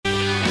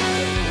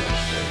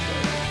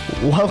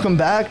Welcome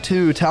back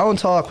to Talent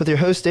Talk with your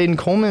host, Aiden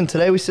Coleman.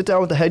 Today we sit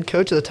down with the head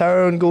coach of the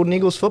Tyrone Golden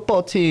Eagles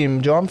football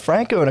team, John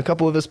Franco, and a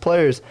couple of his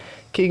players,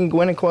 Keegan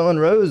Gwynn and Coylin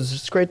Rose.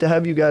 It's great to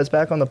have you guys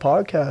back on the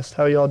podcast.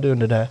 How are y'all doing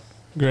today?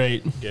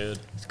 Great. Good.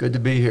 It's good to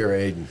be here,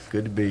 Aiden.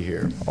 Good to be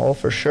here. Oh,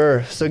 for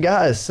sure. So,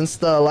 guys, since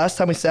the last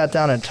time we sat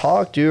down and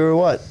talked, you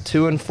were,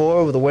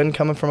 2-4 with a win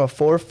coming from a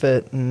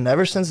forfeit. And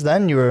ever since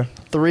then, you were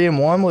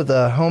 3-1 with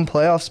a home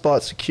playoff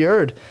spot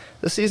secured.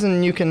 This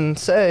season, you can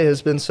say,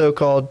 has been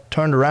so-called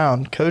turned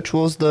around. Coach,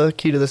 what was the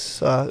key to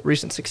this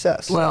recent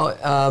success? Well,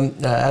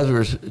 as we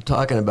were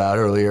talking about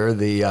earlier,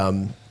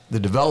 the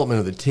development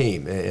of the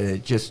team,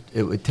 and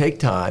it would take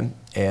time,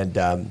 and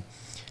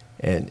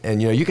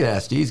you can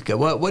ask these guys,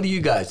 what do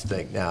you guys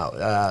think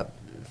now?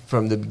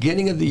 From the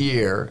beginning of the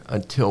year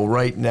until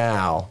right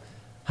now,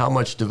 how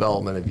much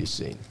development have you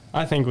seen?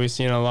 I think we've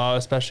seen a lot,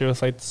 especially with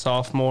the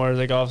sophomores.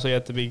 Obviously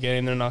at the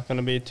beginning they're not going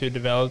to be too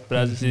developed, but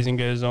as the season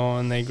goes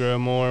on, they grow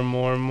more and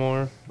more and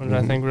more, which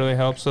I think really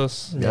helps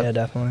us. Yeah, Yep.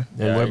 definitely.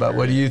 And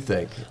what do you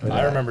think?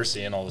 I remember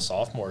seeing all the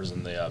sophomores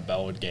in the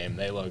Bellwood game.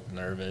 They looked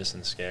nervous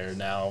and scared.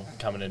 Now,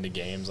 coming into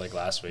games like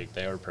last week,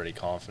 they were pretty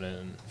confident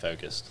and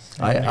focused.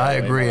 I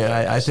agree, and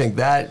I think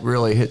that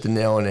really hit the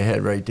nail on the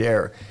head right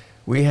there.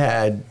 We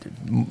had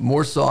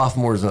more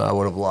sophomores than I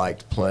would have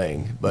liked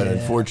playing, but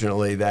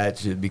unfortunately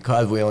that's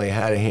because we only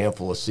had a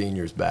handful of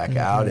seniors back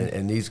out,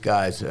 and these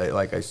guys,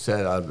 like I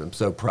said, I'm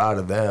so proud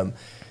of them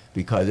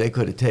because they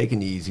could have taken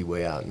the easy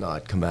way out and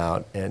not come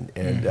out, and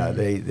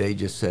they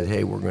just said,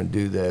 hey, we're going to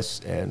do this,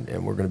 and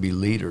we're going to be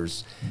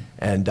leaders,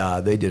 and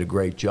they did a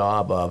great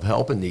job of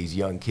helping these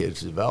young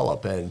kids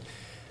develop. And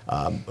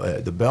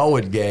the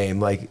Bellwood game,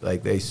 like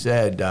they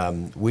said,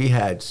 we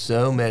had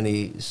so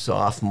many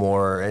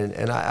sophomore,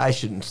 and I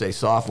shouldn't say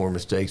sophomore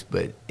mistakes,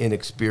 but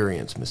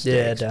inexperienced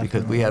mistakes,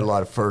 because we had a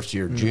lot of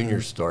first-year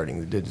juniors starting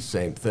that did the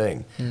same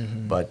thing.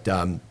 But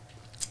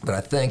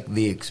I think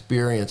the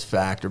experience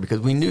factor,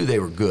 because we knew they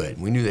were good,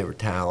 we knew they were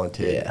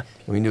talented, and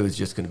we knew it was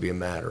just going to be a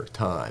matter of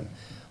time.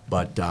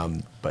 But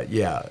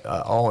yeah,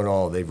 all in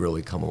all, they've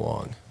really come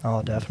along.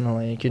 Oh,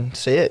 definitely. You can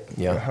see it.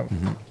 Yeah.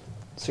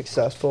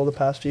 Successful the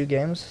past few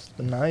games. It's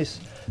been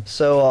nice.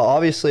 So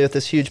obviously with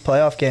this huge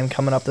playoff game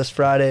coming up this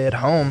Friday at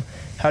home,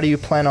 how do you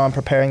plan on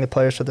preparing the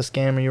players for this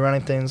game? Are you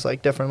running things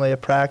differently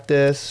at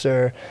practice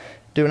or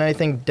doing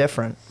anything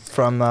different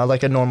from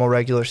a normal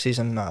regular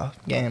season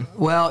game?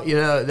 Well,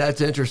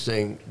 that's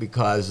interesting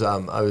because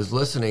I was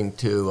listening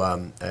to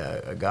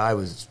a guy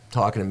was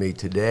talking to me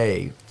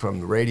today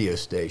from the radio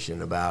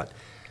station about,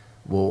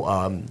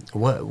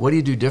 what do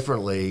you do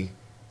differently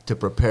to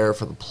prepare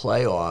for the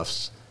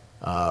playoffs?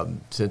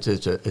 Since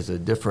it's a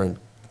different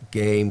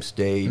game,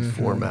 stage,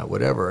 format,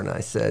 whatever. And I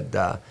said,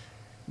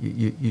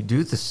 you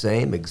do the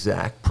same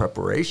exact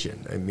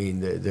preparation. I mean,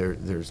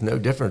 there's no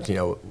difference.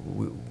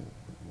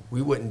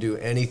 We wouldn't do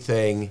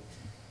anything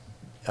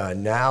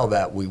now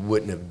that we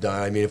wouldn't have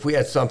done. I mean, if we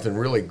had something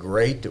really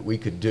great that we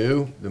could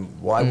do, then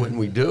why wouldn't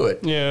we do it?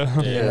 Yeah.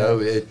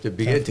 To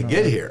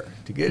get here,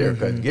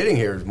 because getting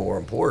here is more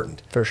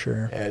important. For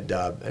sure.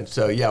 And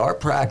so, our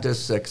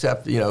practice,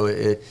 except,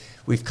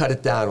 we've cut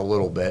it down a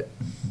little bit.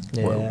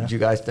 Yeah. Well, do you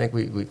guys think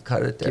we've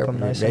cut it there? Keep 'em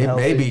nice and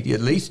healthy. Maybe at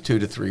least 2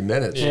 to 3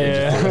 minutes.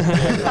 Yeah.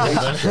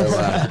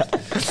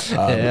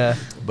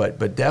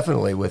 But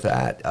definitely with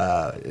that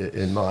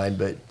in mind.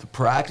 But the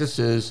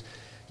practices,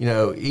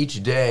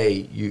 each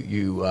day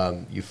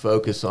you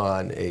focus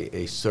on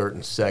a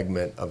certain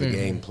segment of a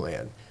game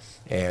plan,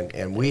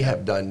 and we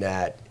have done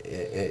that.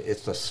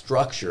 It's a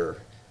structure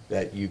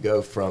that you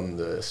go from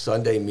the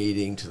Sunday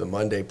meeting to the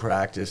Monday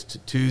practice to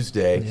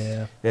Tuesday.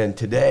 Yeah. And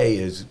today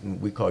is,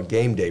 we call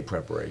game day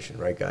preparation,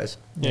 right, guys?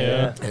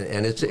 Yeah.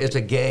 And it's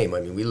a game. I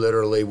mean, we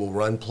literally will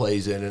run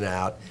plays in and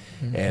out,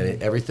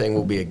 and everything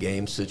will be a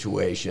game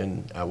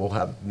situation. We'll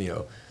have,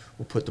 we'll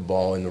put the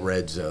ball in the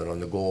red zone on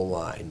the goal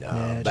line,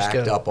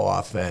 backed up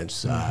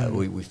offense.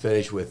 We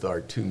finish with our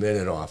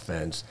 2-minute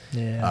offense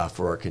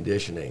for our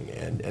conditioning.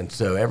 And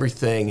so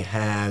everything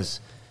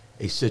has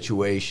a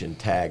situation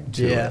tagged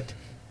to it.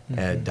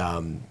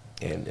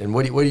 And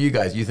what do you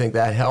guys? Do you think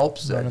that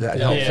helps? That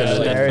helps in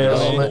the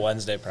development? The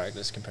Wednesday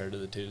practice compared to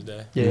the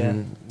Tuesday. Yeah.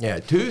 Yeah.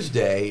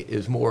 Tuesday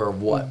is more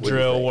of what?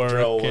 Drill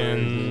work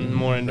and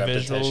more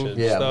individual stuff.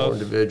 Yeah, more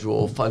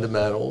individual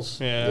fundamentals.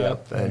 Yeah.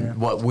 Yep. And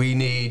what we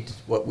need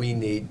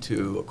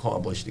to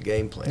accomplish the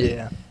game plan.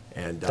 Yeah.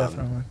 And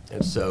Definitely.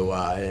 and so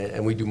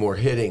and we do more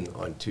hitting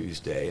on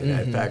Tuesday. And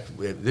in fact,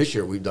 this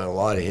year we've done a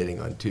lot of hitting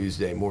on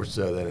Tuesday, more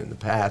so than in the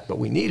past. But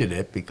we needed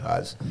it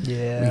because we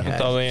had with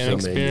all the so many.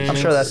 inexperience. I'm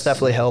sure that's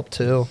definitely helped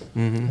too.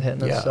 Hitting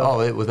and Yeah. stuff.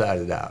 Oh, without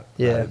a doubt.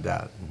 Yeah. Without a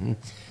doubt.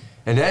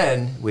 And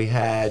then we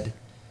had,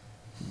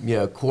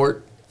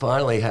 Court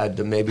finally had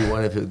maybe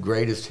one of his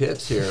greatest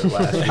hits here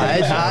last week.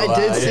 I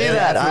did see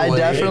that. I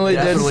definitely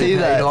did see paid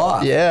that.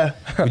 off. Yeah.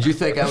 Would you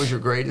think that was your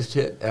greatest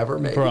hit ever,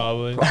 maybe?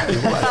 Probably. Probably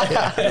was,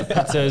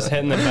 yeah. It says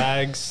hitting the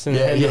bags and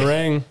hitting the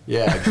ring.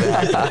 Yeah,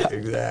 exactly.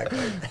 Exactly.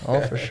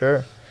 Oh, for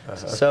sure.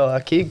 So,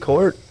 Keeg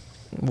Court,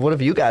 what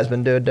have you guys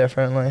been doing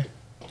differently?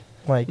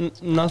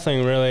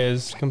 Nothing really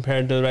as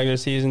compared to the regular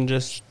season,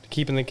 just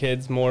keeping the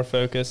kids more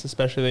focused,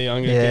 especially the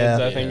younger Yeah.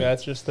 kids. I think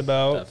that's just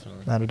about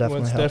Definitely. That'll definitely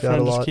what's help you out a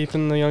different. Just lot.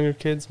 keeping the younger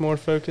kids more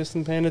focused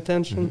and paying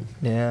attention.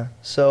 Yeah.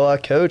 So,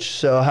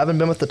 Coach, having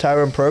been with the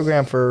Tyrone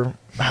program for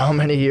how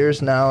many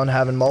years now and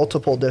having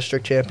multiple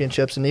district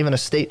championships and even a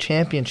state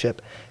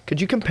championship, could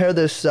you compare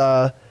this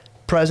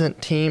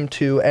present team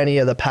to any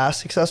of the past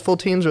successful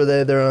teams, or are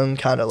they their own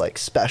kind of like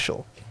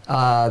special?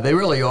 They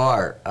really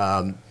are.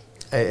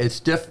 It's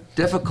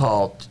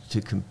difficult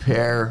to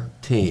compare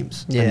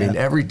teams. Yeah. I mean,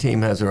 every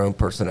team has their own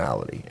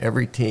personality.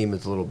 Every team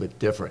is a little bit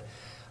different.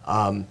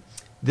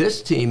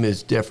 This team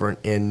is different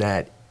in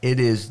that it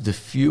is the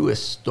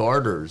fewest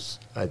starters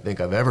I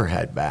think I've ever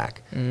had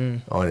back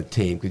on a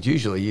team. Because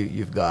usually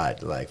you've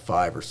got like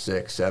 5 or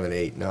 6, 7,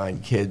 8, 9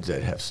 kids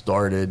that have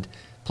started,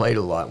 played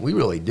a lot. We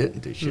really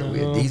didn't this year. We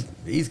had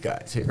these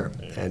guys here.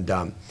 And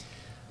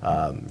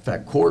in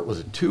fact, Court was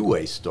a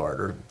 2-way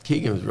starter.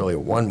 Keegan was really a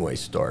 1-way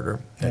starter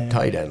at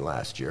tight end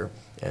last year.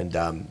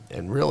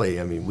 And really,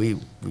 I mean, we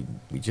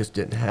just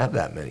didn't have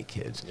that many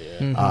kids.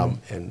 Yeah.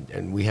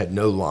 And we had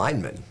no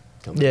linemen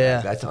coming Yeah.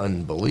 back. That's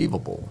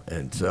unbelievable.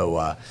 And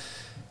so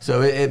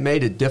it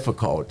made it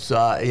difficult.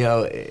 So, you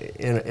know,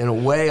 in a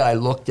way, I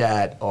looked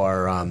at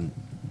our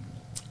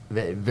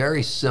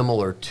very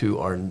similar to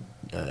our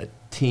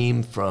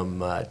team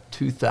from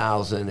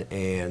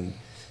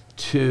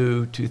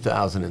 2002,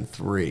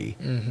 2003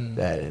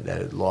 that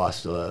had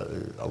lost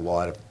a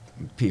lot of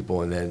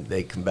people, and then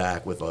they come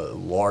back with a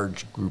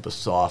large group of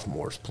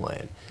sophomores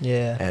playing.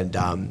 Yeah.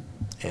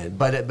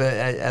 But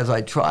as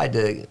I tried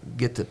to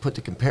put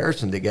the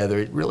comparison together,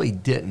 it really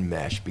didn't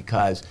mesh,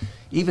 because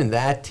even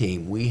that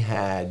team, we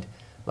had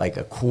like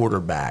a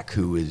quarterback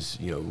who was,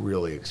 you know,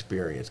 really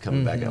experienced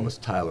coming back. That was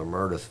Tyler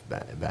Murtaugh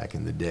back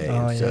in the day.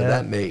 Oh, And so yeah.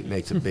 that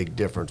makes a big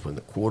difference when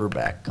the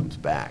quarterback comes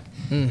back.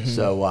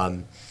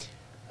 So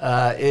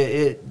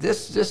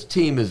this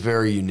team is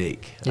very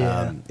unique.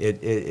 Yeah.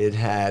 It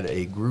had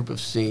a group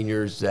of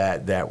seniors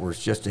that was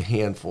just a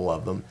handful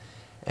of them,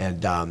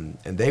 and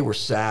they were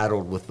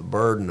saddled with the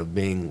burden of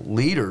being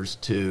leaders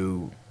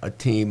to a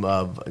team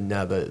of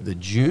now the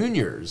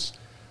juniors.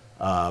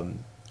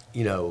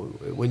 You know,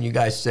 when you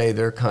guys say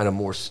they're kind of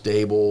more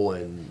stable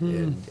and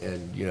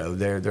you know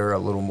they're a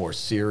little more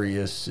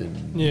serious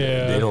and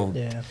they don't.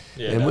 Yeah.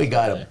 Yeah, And we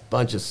got a definitely.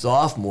 bunch of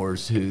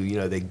sophomores who, you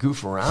know, they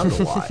goof around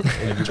a lot,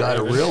 and you got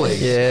to really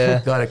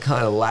Yeah. got to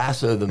kind of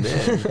lasso them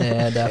in.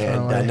 Yeah,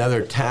 definitely. And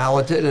they're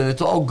talented, and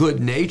it's all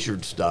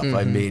good-natured stuff.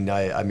 I mean,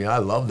 I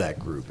love that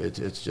group.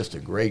 It's just a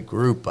great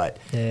group, but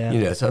Yeah.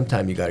 you know,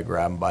 sometimes you got to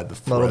grab them by the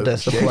throat. Little and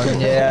shake discipline.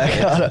 them Yeah.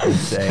 Gotta and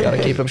say, gotta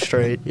 "Hey." keep them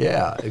straight.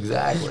 Yeah,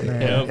 exactly.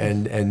 Yep.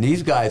 And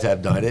these guys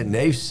have done it, and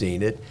they've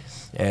seen it,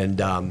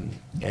 and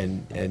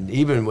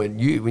even when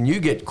you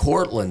get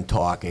Cortland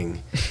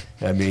talking,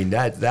 I mean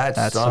that's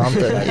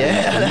something.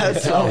 Yeah,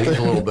 that's He's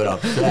a little bit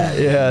upset.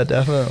 Yeah,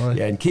 definitely.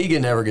 Yeah, and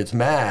Keegan never gets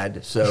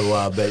mad,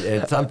 so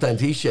and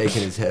sometimes he's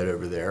shaking his head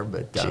over there,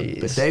 but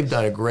Jeez. they've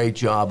done a great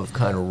job of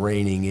kind of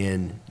reining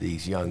in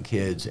these young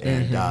kids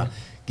and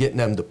getting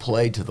them to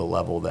play to the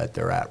level that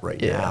they're at right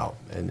Yeah. now,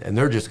 and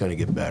they're just going to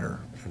get better.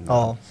 And,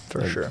 Oh, for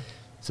and sure.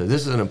 So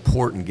this is an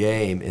important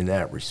game in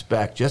that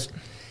respect. Just,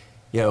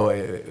 you know,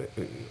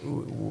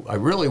 I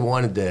really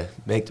wanted to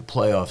make the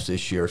playoffs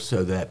this year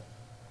so that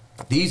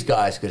these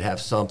guys could have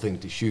something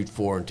to shoot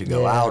for and to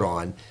go Yeah. out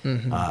on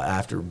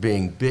after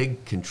being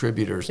big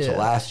contributors to Yeah.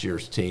 last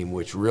year's team,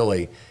 which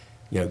really,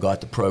 you know, got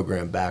the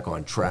program back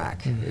on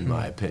track, in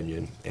my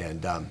opinion.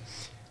 And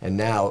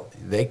now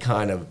they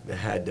kind of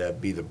had to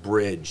be the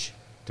bridge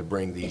to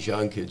bring these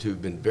young kids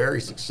who've been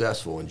very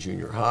successful in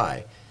junior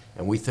high,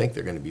 and we think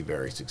they're going to be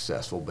very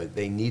successful, but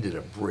they needed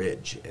a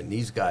bridge, and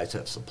these guys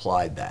have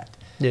supplied that.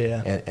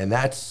 Yeah. And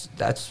that's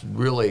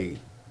really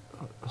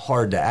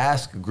hard to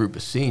ask a group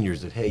of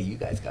seniors that, hey, you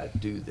guys got to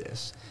do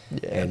this,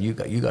 Yeah. and you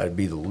got to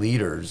be the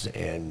leaders,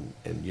 and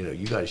you know,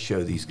 you got to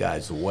show these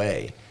guys the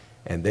way.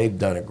 And they've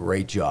done a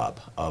great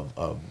job of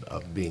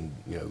being,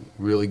 you know,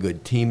 really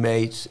good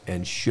teammates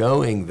and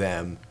showing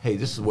them, hey,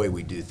 this is the way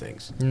we do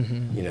things.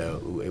 You know,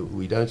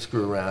 we don't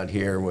screw around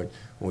here. When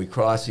we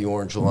cross the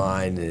orange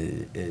line,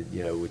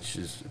 you know, which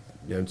is,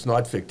 you know, it's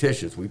not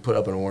fictitious. We put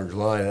up an orange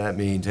line, and that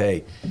means,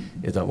 hey,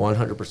 it's a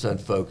 100%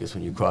 focus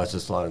when you cross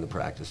this line in the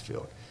practice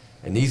field.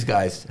 And these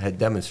guys had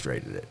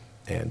demonstrated it.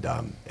 And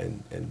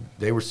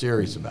they were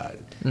serious about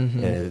it.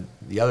 And if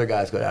the other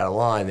guys got out of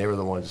line, they were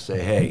the ones to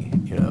say, hey,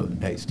 you know,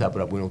 hey, step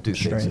it up. We don't do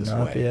things Straighten this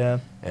up, way. yeah.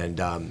 And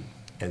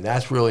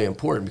that's really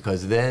important,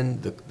 because then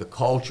the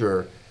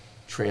culture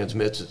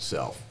transmits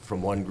itself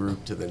from one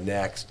group to the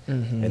next,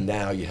 and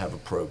now you have a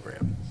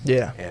program.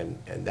 Yeah.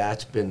 And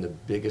that's been the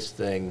biggest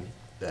thing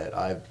that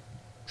I've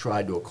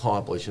tried to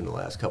accomplish in the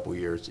last couple of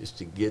years, is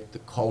to get the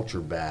culture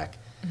back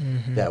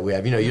that we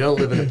have. You know, you don't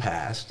live in the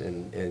past,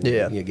 and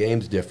Yeah. you know,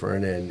 game's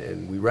different,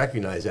 and we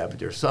recognize that, but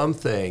there are some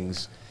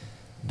things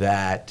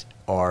that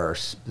are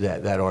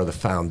the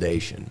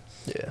foundation.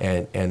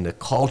 Yeah. And the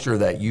culture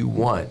that you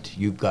want,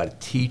 you've got to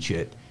teach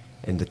it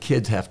and the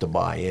kids have to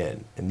buy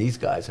in, and these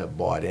guys have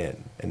bought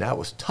in, and that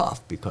was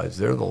tough because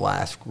they're the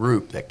last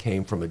group that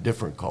came from a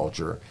different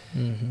culture,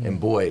 and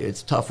boy,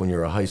 it's tough when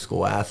you're a high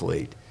school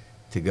athlete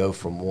to go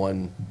from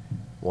one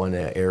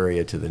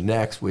area to the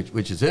next,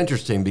 which is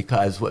interesting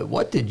because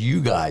what did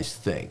you guys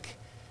think?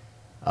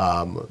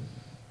 What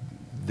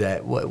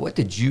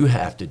did you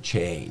have to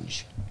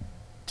change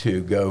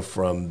to go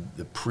from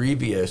the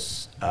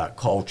previous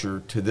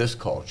culture to this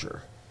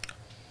culture?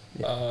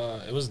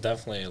 It was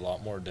definitely a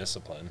lot more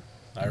discipline.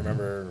 I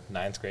remember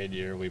 9th grade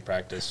year we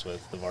practiced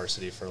with the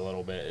varsity for a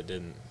little bit.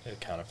 It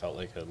kind of felt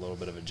like a little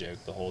bit of a joke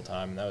the whole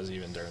time. And that was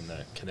even during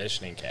the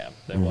conditioning camp.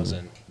 That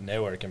wasn't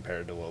nowhere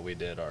compared to what we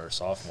did our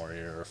sophomore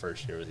year or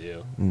first year with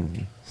you.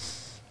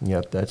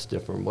 Yep, that's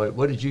different.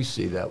 What did you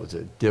see that was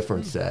a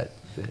difference that?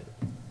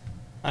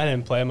 I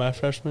didn't play my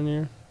freshman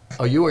year.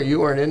 Oh, you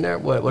weren't in there?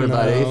 What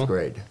about No. 8th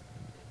grade?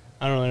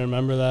 I don't really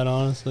remember that,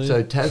 honestly.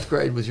 So 10th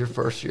grade was your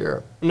first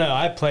year? No,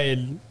 I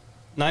played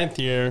 9th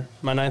year.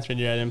 My 9th grade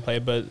year I didn't play,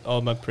 but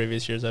all my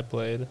previous years I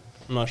played.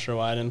 I'm not sure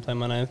why I didn't play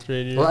my 9th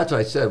grade year. Well, that's what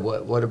I said.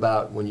 What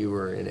about when you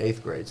were in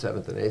 8th grade,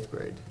 7th and 8th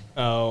grade?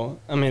 Oh,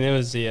 I mean, it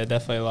was,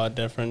 definitely a lot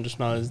different, just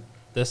not as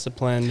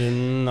disciplined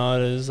and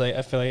not as,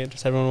 I feel like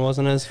just everyone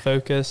wasn't as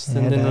focused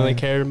and didn't really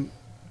care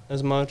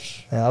as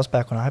much. Yeah, that was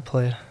back when I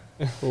played.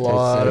 A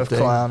lot of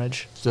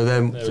clownage. So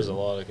then There was a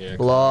lot of chaos.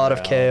 A lot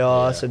of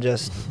chaos Yeah. and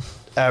just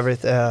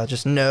everything.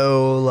 Just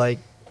no,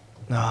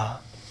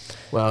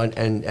 Well,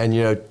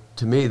 and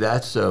to me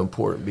that's so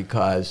important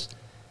because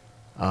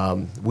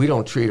we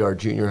don't treat our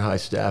junior high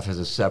staff as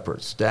a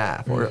separate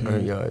staff.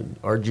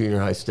 Our junior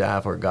high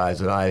staff are guys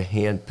that I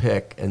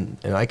handpick, and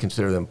I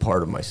consider them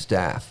part of my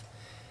staff.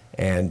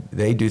 And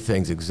they do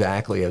things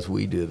exactly as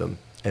we do them,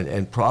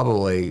 and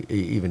probably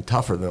even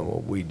tougher than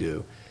what we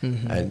do.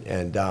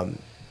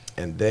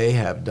 And they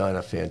have done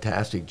a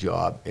fantastic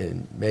job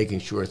in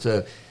making sure.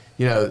 So,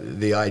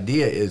 the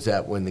idea is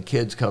that when the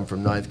kids come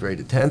from 9th grade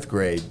to 10th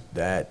grade,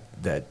 that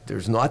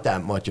there's not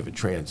that much of a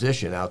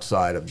transition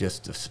outside of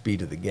just the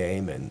speed of the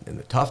game and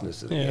the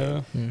toughness of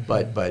the game.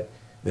 But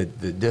the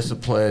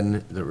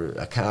discipline, the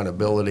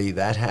accountability,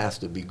 that has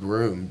to be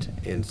groomed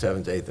in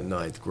 7th, 8th, and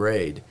 9th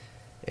grade.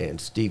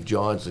 And Steve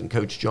Johnson,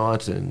 Coach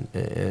Johnson,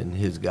 and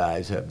his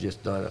guys have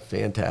just done a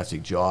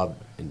fantastic job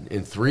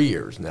in 3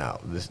 years now.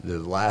 The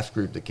last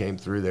group that came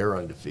through, they're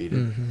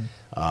undefeated.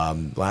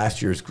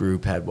 Last year's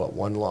group had,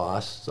 one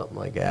loss, something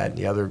like that, and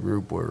the other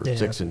group were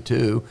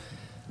 6-2.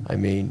 I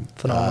mean,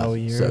 phenomenal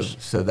years.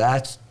 So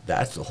that's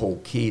the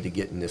whole key to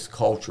getting this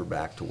culture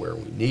back to where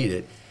we need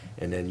it.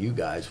 And then you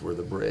guys were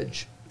the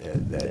bridge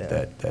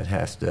that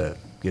has to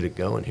get it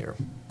going here.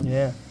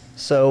 Yeah.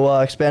 So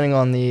expanding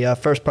on the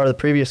first part of the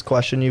previous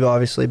question, you've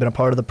obviously been a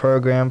part of the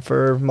program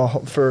for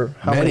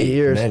how many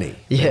years? Many.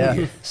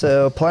 Yeah.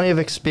 So plenty of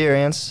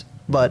experience,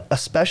 but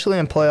especially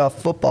in playoff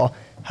football,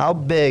 how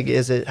big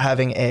is it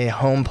having a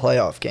home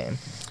playoff game?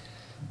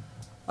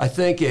 I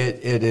think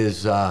it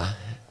is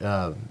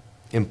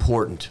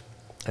important.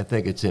 I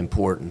think it's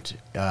important.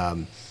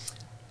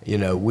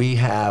 We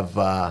have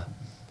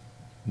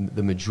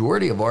the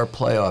majority of our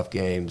playoff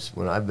games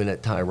when I've been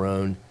at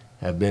Tyrone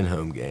have been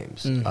home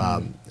games.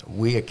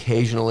 We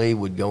occasionally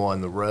would go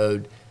on the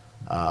road,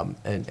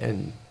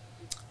 and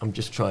I'm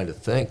just trying to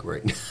think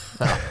right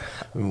now.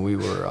 When we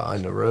were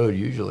on the road,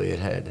 usually it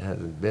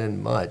hasn't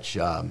been much.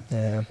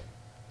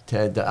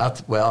 Ted,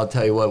 I'll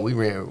tell you what, we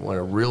won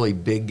a really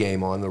big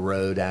game on the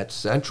road at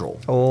Central.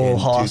 Oh,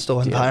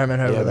 hostile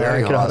environment over there.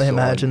 I can only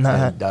imagine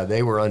that. And,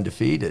 they were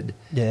undefeated.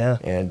 Yeah.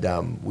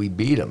 And we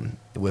beat them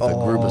with a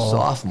group of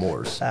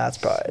sophomores. That's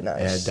probably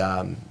nice.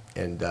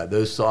 And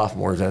those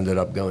sophomores ended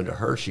up going to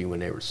Hershey when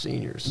they were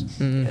seniors.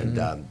 And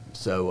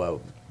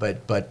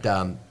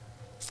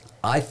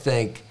I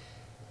think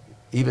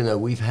even though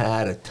we've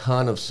had a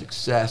ton of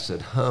success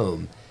at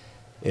home,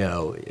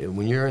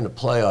 when you're in the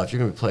playoffs, you're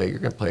going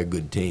to play a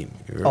good team.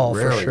 You're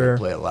rarely going to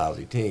play a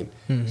lousy team.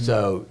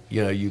 So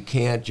you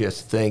can't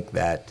just think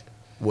that,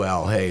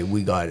 well, hey,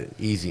 we got it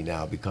easy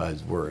now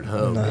because we're at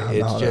home.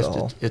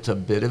 It's a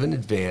bit of an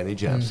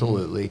advantage,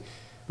 absolutely,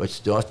 but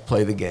still have to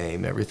play the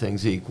game.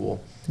 Everything's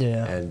equal.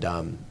 Yeah.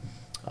 And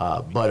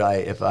but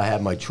if I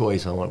had my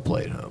choice, I want to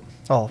play at home.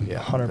 Oh,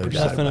 yeah, 100%.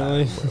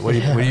 Definitely. What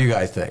do you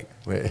guys think?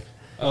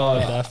 Oh,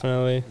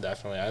 definitely.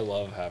 Definitely. I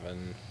love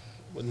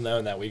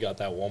knowing that we got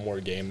that one more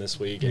game this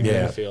week in Yeah.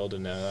 Greenfield,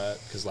 and know that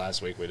because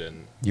last week we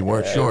didn't. You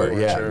weren't sure.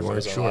 We Yeah, sure you if it weren't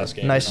was our sure. last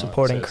game or Nice not,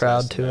 supporting so it's crowd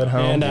nice to too know. at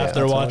home. And Yeah, after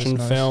that's watching always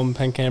nice. film,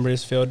 Penn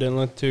Cambria's field didn't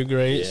look too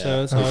great, Yeah.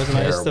 so it's always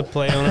nice to Terrible.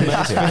 play on a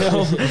nice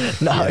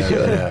field. Not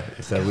good. Yeah.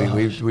 So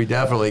we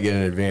definitely get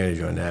an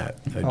advantage on that,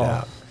 no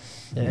doubt.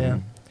 Yeah.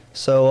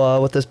 So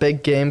with this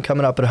big game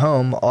coming up at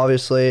home,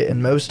 obviously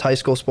in most high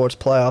school sports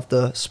playoff,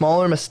 the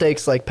smaller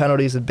mistakes like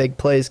penalties and big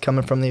plays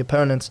coming from the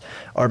opponents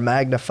are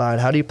magnified.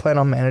 How do you plan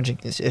on managing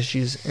these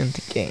issues in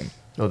the game?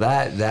 Well,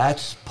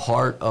 that's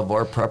part of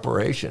our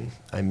preparation.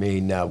 I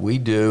mean, we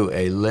do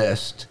a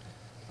list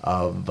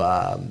of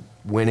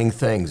winning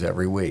things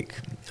every week.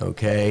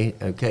 Okay,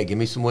 give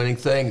me some winning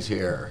things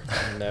here.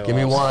 No Give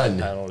me offside one.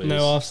 penalties.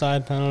 No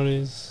offside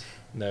penalties.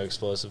 No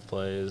explosive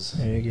plays.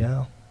 There you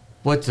go.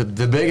 What's the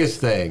biggest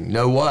thing?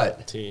 Know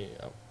what? Team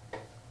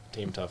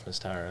toughness,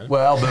 Tyrone.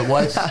 Well, but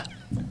what's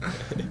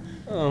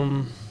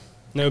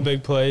No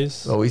big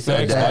plays. Oh, we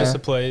said no that.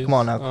 explosive plays. Come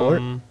on now,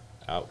 Court.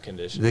 Out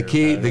condition. the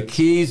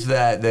keys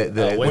that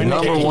the win the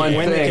number kicking- one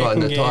win the thing on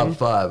the kicking top game.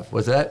 5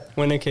 was that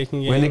Win a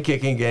kicking game. win the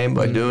kicking game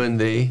by doing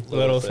the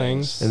little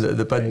things. and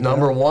but There you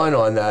number go. 1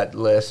 on that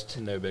list.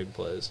 No big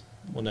plays.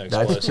 Well, no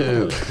That's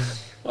explosive 2.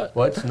 plays. What?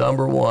 What's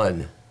number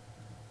 1? I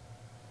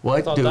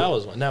What thought do that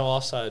was one. No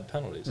offside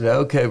penalties.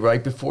 Okay,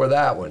 right before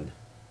that one.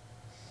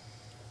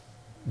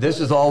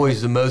 This is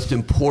always the most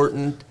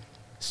important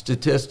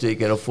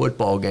statistic in a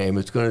football game.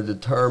 It's going to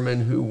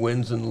determine who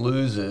wins and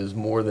loses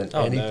more than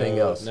anything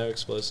no, else. No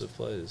explosive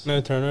plays.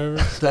 No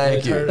turnovers.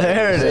 Thank you.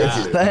 There it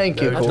is.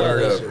 Thank you, No I thought Court.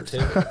 those were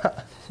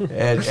two.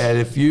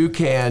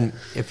 And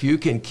if you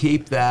can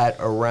keep that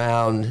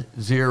around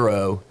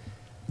 0,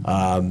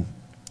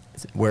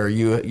 where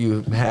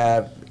you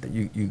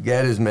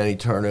get as many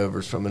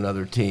turnovers from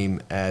another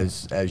team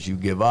as you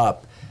give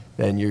up,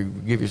 then you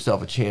give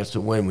yourself a chance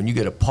to win. When you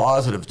get a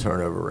positive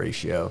turnover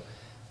ratio,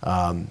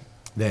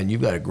 then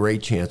you've got a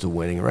great chance of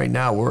winning. Right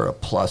now we're a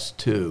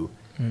 +2,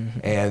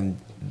 and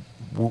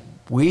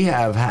we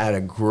have had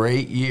a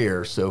great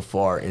year so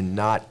far in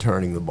not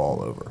turning the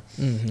ball over,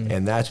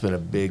 and that's been a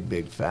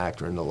big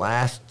factor. In the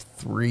last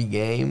 3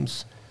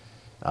 games,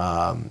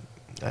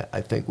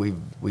 I think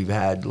we've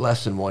had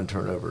less than 1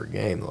 turnover a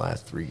game the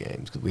last 3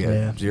 games, because we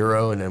had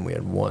 0 and then we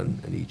had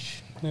 1 in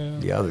each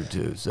the other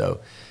 2.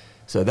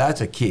 So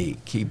that's a key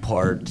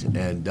part,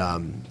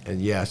 and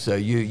yeah. So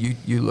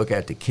you look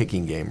at the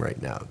kicking game right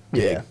now,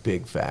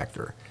 big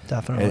factor.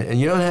 Definitely. And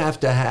you don't have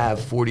to have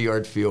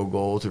 40-yard field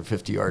goals or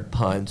 50-yard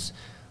punts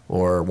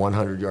or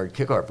 100-yard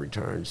kickoff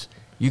returns.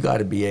 You got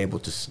to be able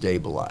to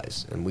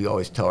stabilize. And we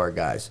always tell our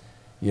guys,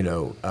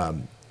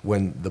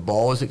 when the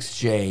ball is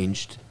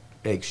exchanged,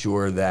 make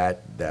sure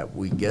that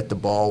we get the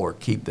ball or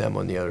keep them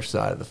on the other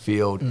side of the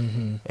field,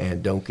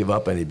 and don't give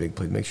up any big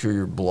plays. Make sure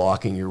you're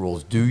blocking your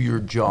rules. Do your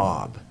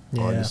job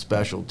on the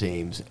special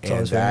teams, and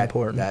always very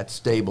important. that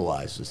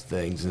stabilizes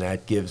things, and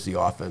that gives the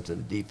offense and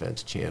the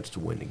defense a chance to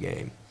win the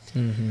game.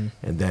 And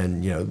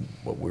then,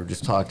 what we were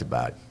just talked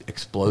about,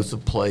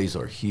 explosive plays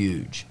are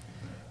huge.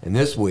 And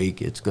this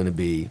week, it's going to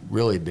be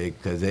really big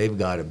because they've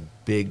got a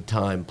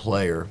big-time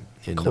player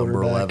in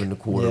number 11, the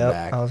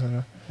quarterback.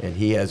 Yep, and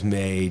he has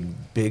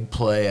made big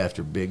play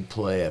after big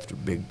play after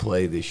big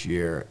play this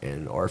year,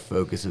 and our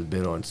focus has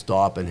been on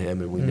stopping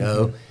him. And we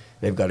know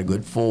they've got a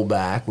good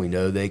fullback. We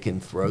know they can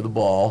throw the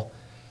ball,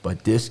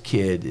 but this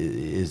kid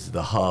is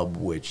the hub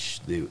which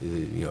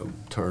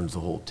turns the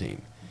whole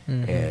team.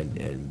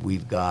 And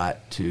we've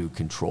got to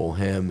control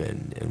him,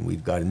 and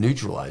we've got to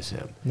neutralize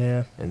him.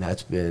 Yeah. And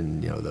that's been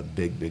the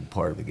big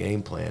part of the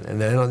game plan. And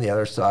then on the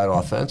other side,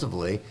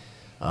 offensively,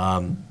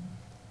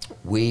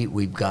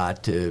 we've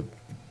got to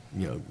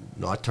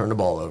not turn the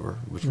ball over,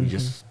 which we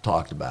just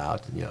talked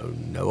about.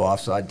 No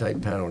offside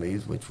type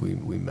penalties, which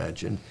we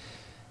mentioned.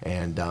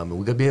 And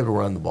we've got to be able to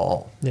run the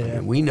ball. Yeah. I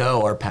mean, we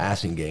know our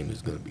passing game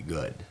is going to be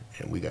good,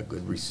 and we got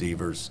good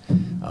receivers.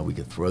 We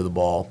can throw the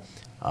ball.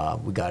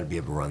 We got to be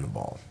able to run the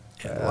ball.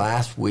 And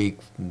last week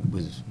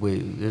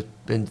there's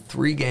been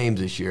 3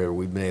 games this year where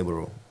we've been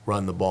able to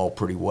run the ball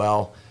pretty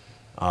well.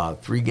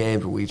 3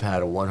 games where we've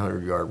had a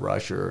 100-yard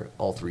rusher.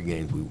 All 3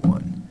 games we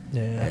won.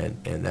 Yeah.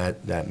 And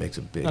that makes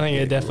a big. I think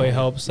it definitely role.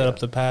 helps set up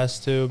the pass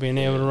too. Being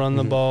able to run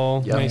the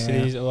ball Yep. makes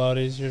it a lot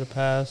easier to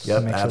pass.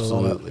 Yep, Makes it a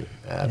lot-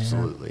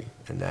 absolutely.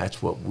 And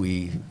that's what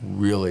we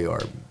really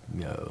are,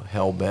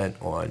 hell bent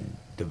on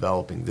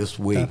developing this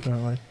week.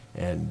 Definitely.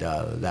 And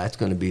that's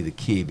going to be the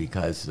key,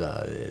 because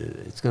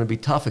it's going to be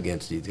tough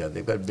against these guys.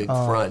 They've got a big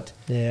front,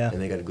 yeah.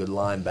 and they got a good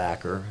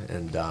linebacker,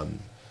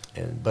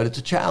 but it's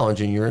a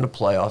challenge, and you're in the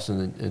playoffs,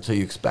 and so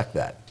you expect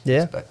that.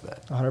 Yeah. Expect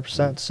that.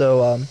 100%.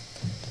 So,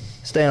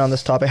 staying on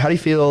this topic, how do you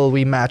feel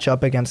we match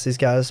up against these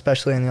guys,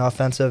 especially in the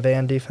offensive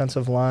and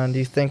defensive line? Do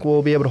you think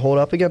we'll be able to hold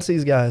up against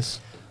these guys?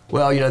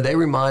 Well, they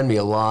remind me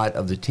a lot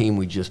of the team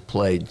we just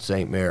played,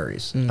 St.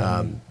 Mary's.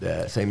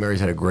 St.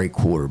 Mary's had a great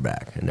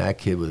quarterback, and that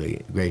kid was a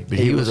great. But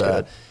he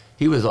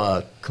was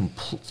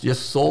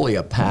just solely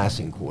a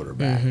passing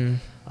quarterback.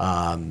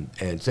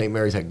 And St.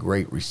 Mary's had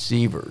great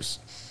receivers,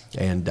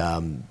 and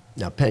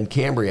now Penn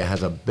Cambria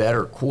has a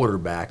better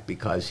quarterback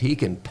because he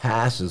can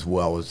pass as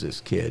well as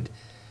this kid.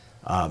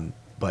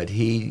 But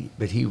he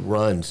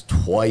runs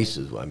twice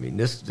as well. I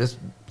mean,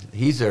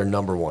 he's their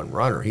number 1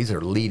 runner. He's their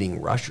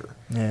leading rusher.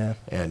 Yeah.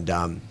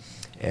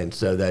 And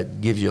so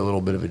that gives you a little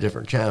bit of a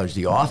different challenge.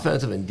 The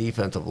offensive and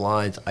defensive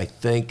lines, I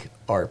think,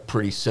 are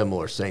pretty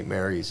similar, St.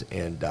 Mary's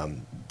and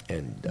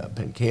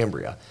Penn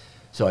Cambria.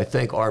 So I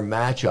think our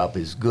matchup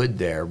is good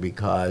there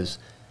because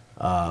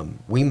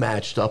we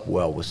matched up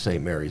well with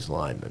St. Mary's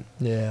linemen.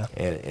 Yeah.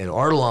 And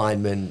our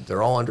linemen,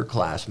 they're all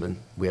underclassmen.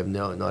 We have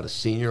not a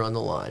senior on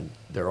the line.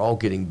 They're all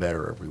getting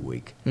better every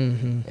week.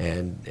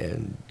 And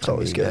It's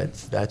always good.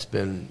 That's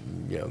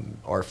been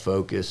our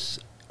focus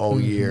all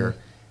year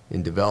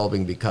in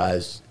developing,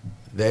 because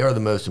they are the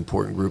most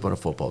important group on a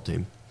football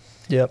team.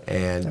 Yep.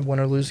 And They win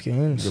or lose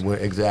games.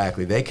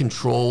 exactly. They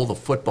control the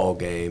football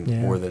game Yeah.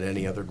 more than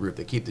any other group.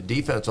 They keep the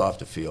defense off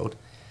the field.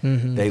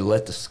 Mm-hmm. They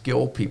let the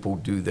skill people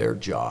do their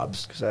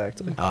jobs.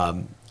 Exactly.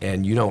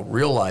 And you don't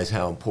realize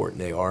how important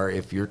they are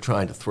if you're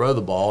trying to throw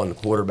the ball and the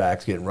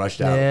quarterback's getting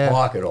rushed out of Yeah. the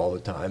pocket all the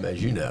time,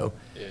 as you know.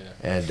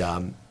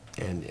 Yeah.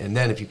 And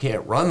then if you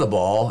can't run the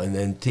ball, and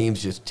then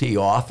teams just tee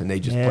off and they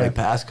just Yeah. play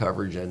pass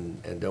coverage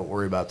and don't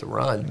worry about the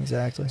run.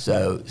 Exactly.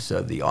 So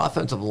the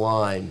offensive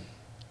line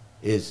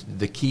is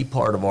the key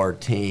part of our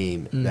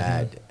team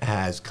that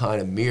has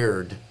kind of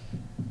mirrored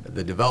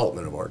the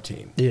development of our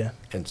team. Yeah.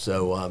 And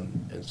so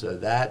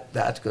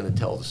that's going to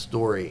tell the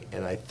story.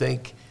 And I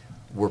think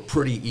we're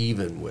pretty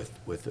even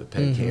with the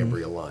Penn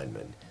Cambria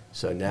linemen.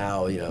 So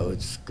now,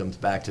 it comes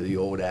back to the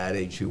old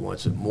adage, who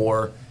wants it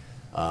more?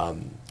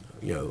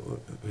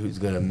 Who's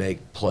going to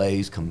make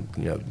plays? Got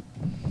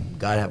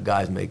to have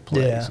guys make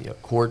plays. Yeah.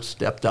 Court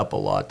stepped up a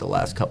lot the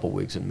last couple of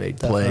weeks and made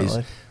plays.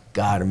 Definitely.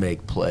 Got to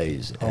make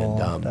plays.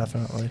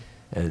 Definitely.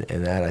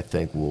 And that, I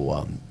think,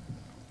 will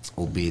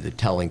be the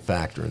telling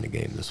factor in the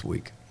game this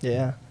week.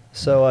 Yeah.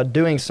 So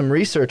doing some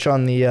research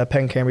on the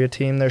Penn Cambria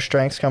team, their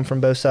strengths come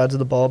from both sides of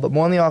the ball, but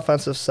more on the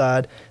offensive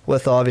side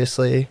with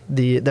obviously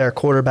their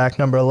quarterback,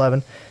 number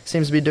 11,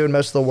 seems to be doing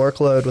most of the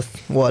workload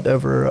with,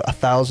 over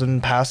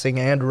 1,000 passing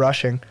and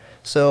rushing.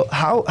 So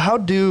how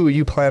do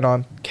you plan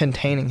on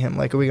containing him?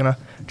 Like, are we going to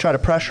try to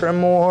pressure him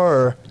more?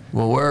 Or?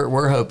 Well,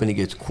 we're hoping he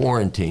gets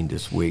quarantined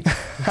this week.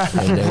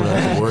 And they don't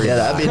have to worry Yeah,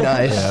 that'd be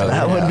nice.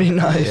 That would be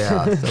nice.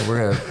 Yeah, so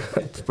we're going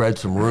to spread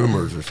some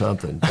rumors or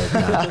something.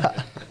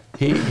 But,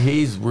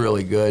 he's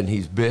really good, and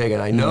he's big,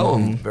 and I know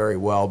him very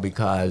well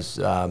because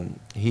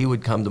he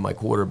would come to my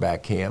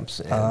quarterback camps,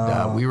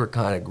 and we were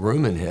kind of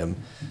grooming him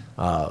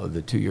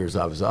the 2 years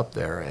I was up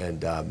there,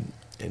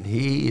 and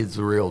he is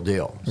the real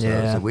deal.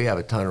 So we have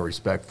a ton of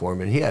respect for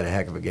him, and he had a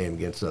heck of a game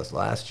against us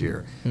last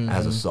year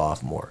as a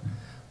sophomore.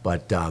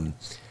 But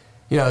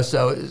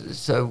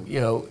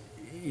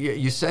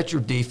you set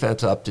your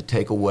defense up to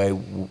take away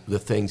the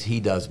things he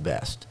does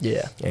best.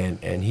 Yeah.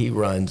 And he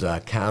runs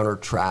a counter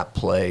trap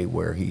play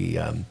where he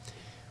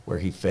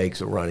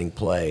fakes a running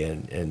play,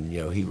 and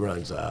he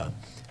runs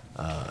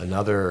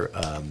another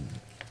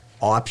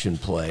option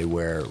play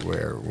where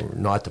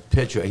not the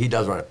pitch. He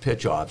does run a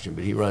pitch option,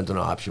 but he runs an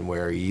option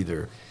where he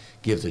either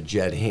gives a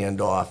jet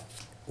handoff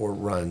or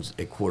runs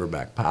a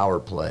quarterback power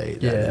play.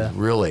 That is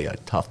really a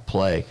tough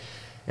play.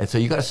 And so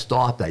you got to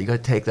stop that. You got to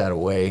take that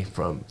away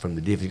from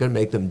the defense. You got to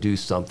make them do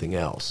something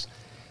else.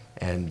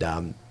 And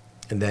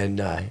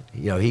then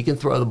he can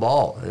throw the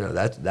ball.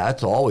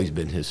 That's always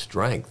been his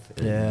strength.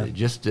 And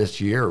just this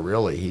year,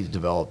 really, he's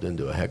developed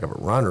into a heck of a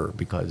runner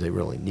because they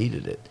really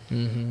needed it.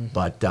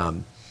 But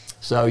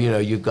so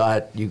you've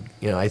got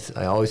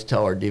I always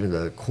tell our defense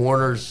the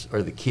corners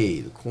are the key.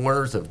 The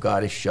corners have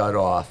got to shut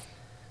off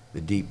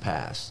the deep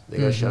pass. They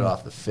got to shut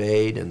off the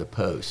fade and the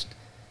post.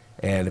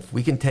 And if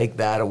we can take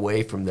that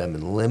away from them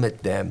and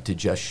limit them to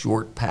just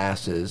short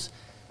passes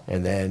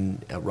and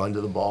then run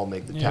to the ball,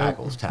 make the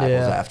tackles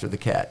after the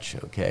catch,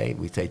 okay?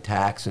 We say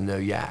tacks and no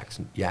yaks.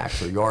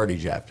 Yaks are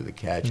yardage after the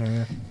catch.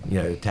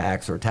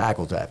 Tacks are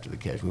tackles after the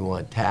catch. We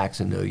want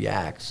tacks and no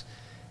yaks.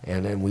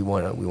 And then we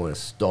want to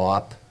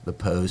stop the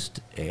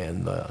post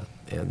and the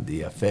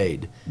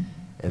fade.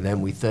 And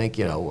then we think,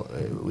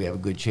 we have a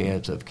good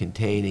chance of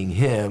containing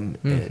him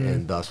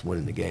and thus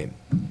winning the game.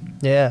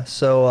 Yeah,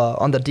 so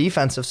on the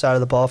defensive side of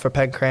the ball for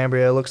Penn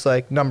Cambria, it looks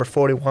like number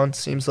 41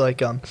 seems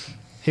like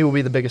he will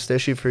be the biggest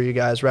issue for you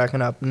guys,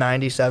 racking up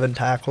 97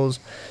 tackles,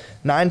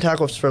 9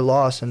 tackles for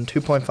loss, and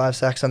 2.5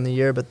 sacks on the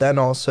year, but then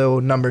also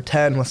number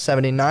 10 with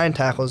 79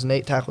 tackles and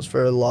 8 tackles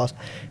for a loss.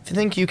 If you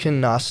think you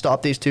can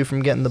stop these two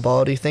from getting the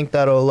ball, do you think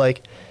that'll,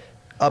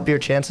 up your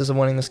chances of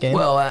winning this game?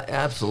 Well,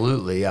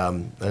 absolutely.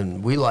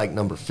 And we like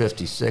number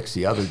 56,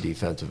 the other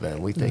defensive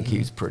end. We think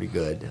he's pretty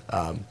good.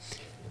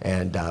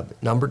 And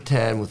number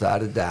 10,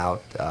 without a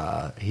doubt,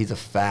 he's a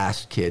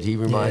fast kid. He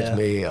reminds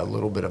me a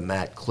little bit of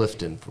Matt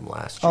Clifton from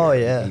last year. Oh,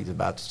 yeah. He's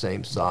about the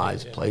same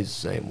size, plays the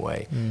same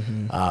way.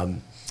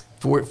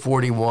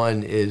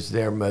 41 is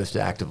their most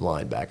active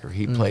linebacker.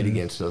 He played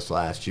against us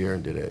last year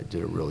and did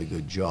a really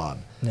good job.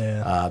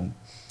 Yeah.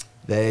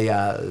 They,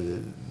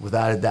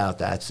 without a doubt,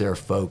 that's their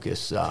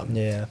focus.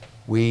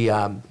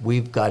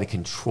 We've got to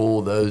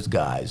control those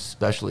guys,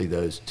 especially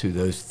those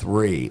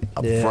 3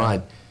 up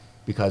front,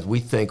 because we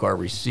think our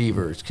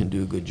receivers can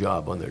do a good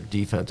job on their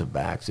defensive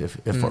backs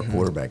if our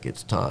quarterback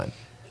gets time.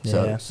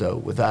 So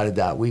without a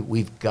doubt,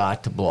 we've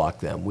got to block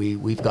them.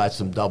 We've got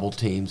some double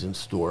teams in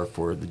store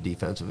for the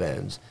defensive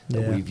ends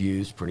that we've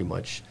used pretty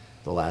much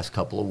the last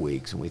couple of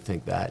weeks, and we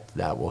think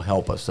that will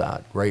help us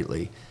out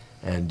greatly.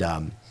 And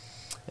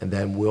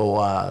then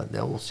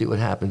we'll see what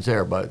happens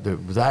there. But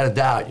without a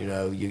doubt,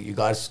 you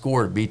got to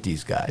score to beat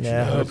these guys.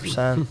 Yeah,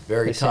 100%.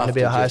 Very They seem tough to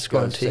be a just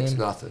high-scoring go team.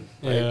 6-0.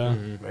 Right? Yeah.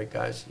 Right,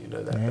 guys? You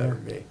know that better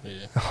than me.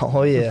 Yeah.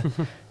 Oh, yeah.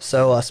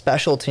 So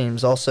special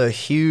teams, also a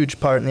huge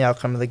part in the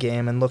outcome of the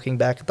game. And looking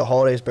back at the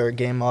Hollidaysburg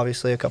game,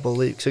 obviously, a couple of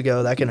weeks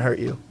ago, that can hurt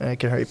you. And it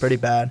can hurt you pretty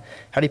bad.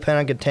 How do you plan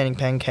on containing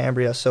Penn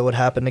Cambria so what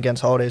happened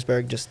against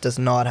Hollidaysburg just does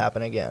not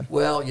happen again?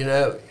 Well,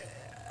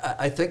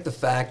 I think the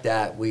fact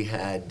that we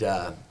had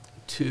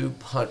 2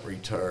 punt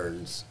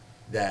returns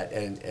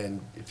and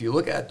if you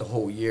look at the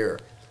whole year,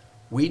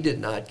 we did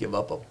not give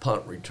up a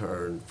punt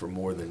return for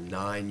more than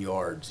 9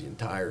 yards the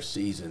entire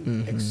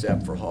season,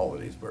 except for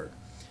Hollidaysburg.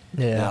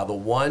 Yeah. Now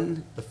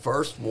the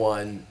first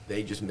one,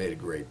 they just made a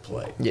great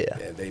play. Yeah.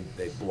 And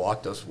they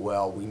blocked us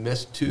well. We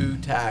missed 2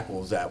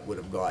 tackles that would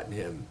have gotten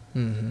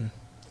him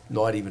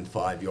not even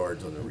 5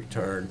 yards on the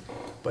return,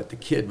 but the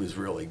kid was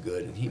really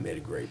good and he made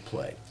a great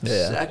play. The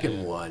Yeah.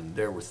 second one,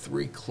 there were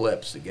 3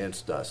 clips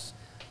against us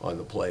on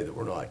the play that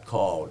were not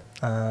called,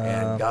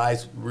 and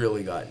guys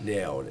really got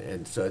nailed.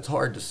 And so it's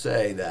hard to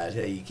say that,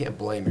 hey, you can't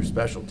blame your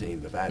special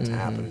team if that's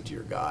happening to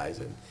your guys.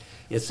 And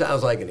it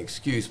sounds like an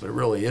excuse, but it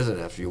really isn't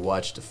after you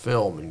watch the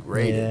film and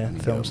grade it. Yeah, And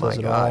you film go, my says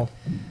it God. all.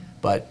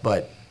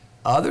 But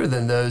other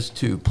than those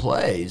 2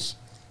 plays,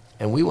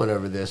 and we went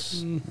over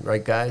this,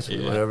 right, guys?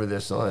 We went over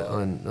this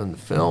on the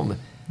film.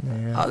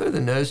 Yeah. Other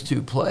than those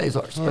 2 plays,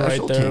 our right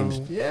special there.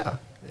 teams, yeah.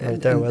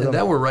 Right there with them.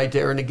 then we're right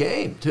there in the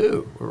game,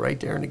 too. We're right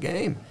there in the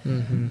game.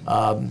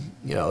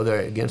 They're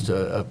against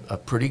a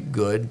pretty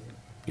good,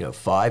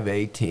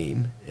 5A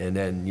team. And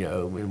then,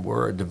 when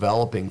we're a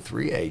developing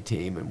 3A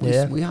team, and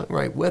we hung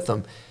right with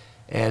them.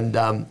 And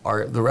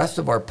the rest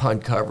of our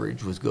punt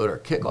coverage was good. Our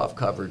kickoff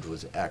coverage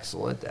was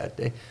excellent that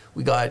day.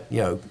 We got,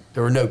 there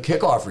were no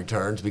kickoff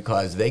returns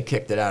because they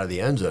kicked it out of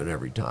the end zone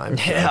every time.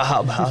 Yeah,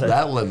 how about So it?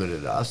 that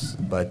limited us.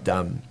 But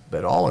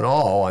all in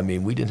all, I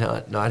mean, we did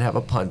not have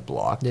a punt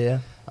block. Yeah.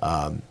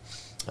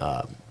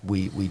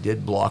 We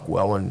did block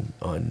well on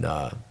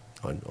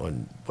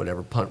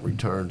whatever punt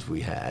returns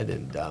we had,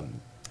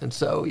 and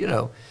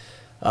so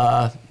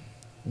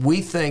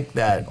we think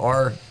that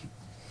our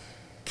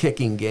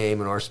kicking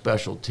game and our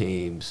special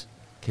teams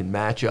can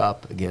match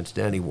up against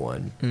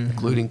anyone,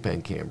 including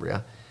Penn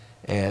Cambria,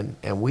 and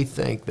we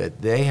think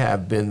that they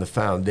have been the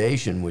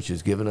foundation which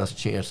has given us a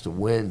chance to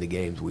win the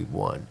games we've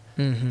won.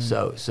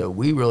 So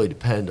we really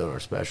depend on our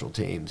special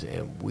teams,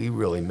 and we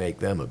really make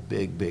them a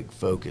big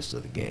focus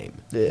of the game.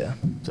 Yeah,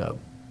 So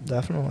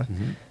definitely.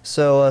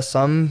 So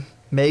some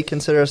may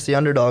consider us the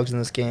underdogs in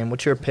this game.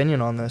 What's your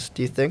opinion on this?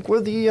 Do you think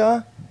we're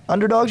the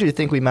underdogs, or do you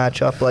think we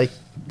match up like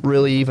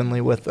really evenly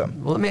with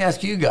them? well, let me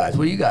ask you guys,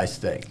 what do you guys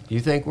think? Do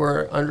you think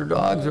we're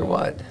underdogs or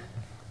what?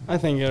 I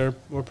think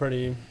we're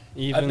pretty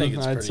even, I think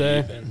it's I'd pretty say.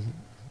 even.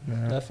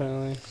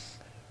 Definitely.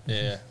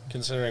 Yeah,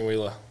 considering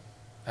we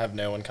have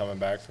no one coming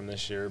back from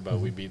this year, but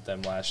we beat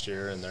them last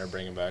year, and they're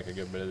bringing back a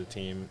good bit of the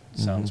team.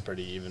 Sounds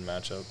pretty even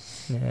matchup.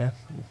 Yeah.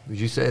 Would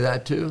you say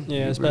that too? You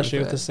Yeah, agree especially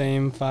with that? the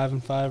same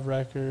 5-5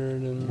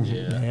 record, and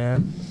Yeah.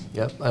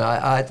 Yep, and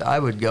I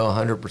would go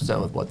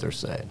 100% with what they're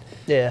saying.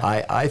 Yeah.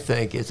 I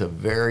think it's a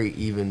very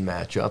even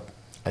matchup.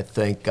 I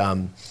think,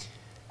 I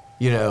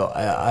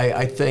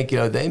think,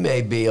 they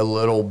may be a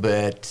little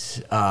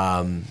bit,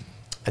 I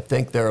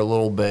think they're a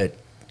little bit,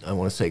 I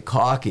want to say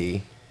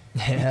cocky,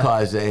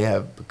 because they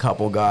have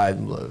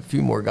a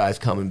few more guys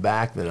coming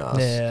back than us,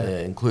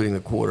 including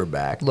the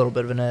quarterback. A little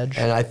bit of an edge.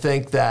 And I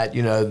think that,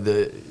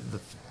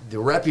 the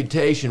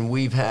reputation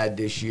we've had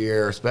this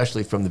year,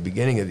 especially from the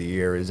beginning of the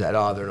year, is that,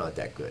 they're not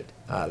that good.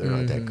 They're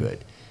not that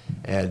good.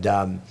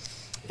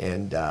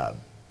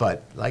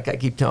 But like I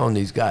keep telling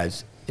these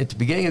guys, at the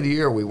beginning of the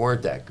year, we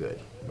weren't that good,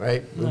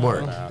 right? We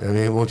weren't. I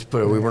mean, we'll just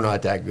put it, we were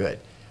not that good.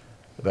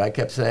 But I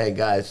kept saying,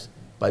 guys,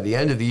 by the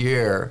end of the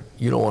year,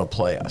 you don't want to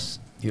play us.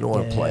 You don't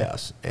want to play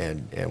us,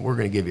 and we're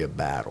going to give you a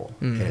battle.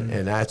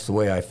 And that's the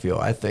way I feel.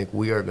 I think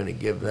we are going to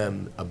give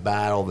them a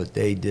battle that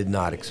they did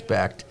not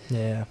expect,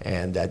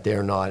 and that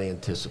they're not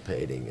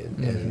anticipating.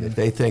 And if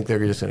they think they're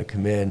just going to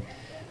come in,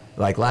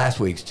 like last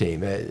week's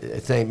team,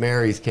 St.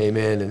 Mary's came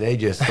in, and they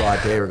just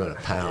thought they were going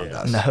to pound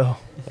us. No,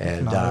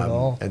 And not at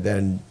all. and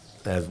then,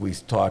 as we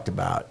talked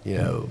about,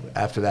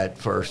 after that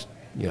first,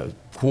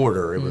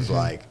 quarter, it was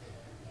like,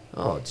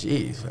 oh,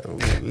 geez,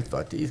 we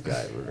thought these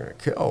guys were going to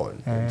kill.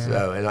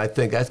 And I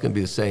think that's going to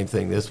be the same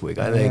thing this week.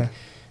 I think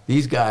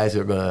these guys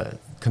are going to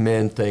come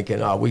in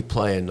thinking, we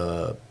play in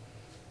the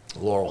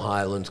Laurel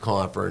Highlands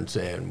Conference,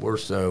 and we're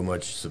so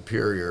much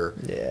superior.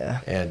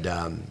 Yeah.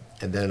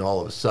 And then all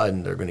of a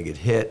sudden, they're going to get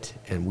hit,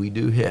 and we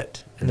do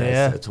hit. And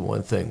that's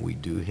one thing, we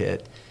do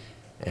hit.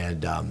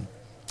 And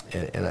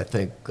I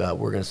think we're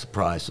going to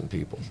surprise some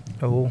people.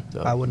 Oh,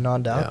 So, I would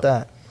not doubt yeah.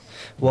 that.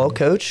 Well,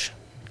 Coach,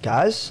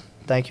 guys,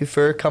 thank you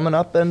for coming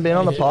up and being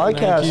on the podcast.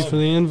 thank you for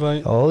the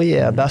invite. Oh,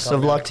 yeah. Best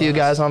of luck to you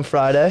guys on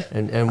Friday.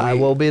 And I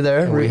will be there.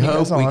 And we rooting you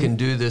hope guys we on. can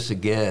do this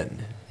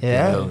again.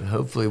 Yeah.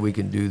 Hopefully we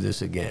can do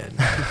this again.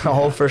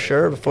 Oh, for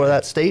sure. Before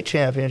that state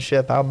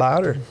championship. How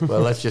about her? Well,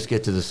 let's just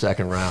get to the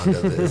second round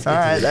of this. All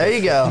right. There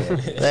you go.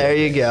 There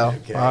you go.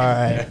 All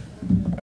right.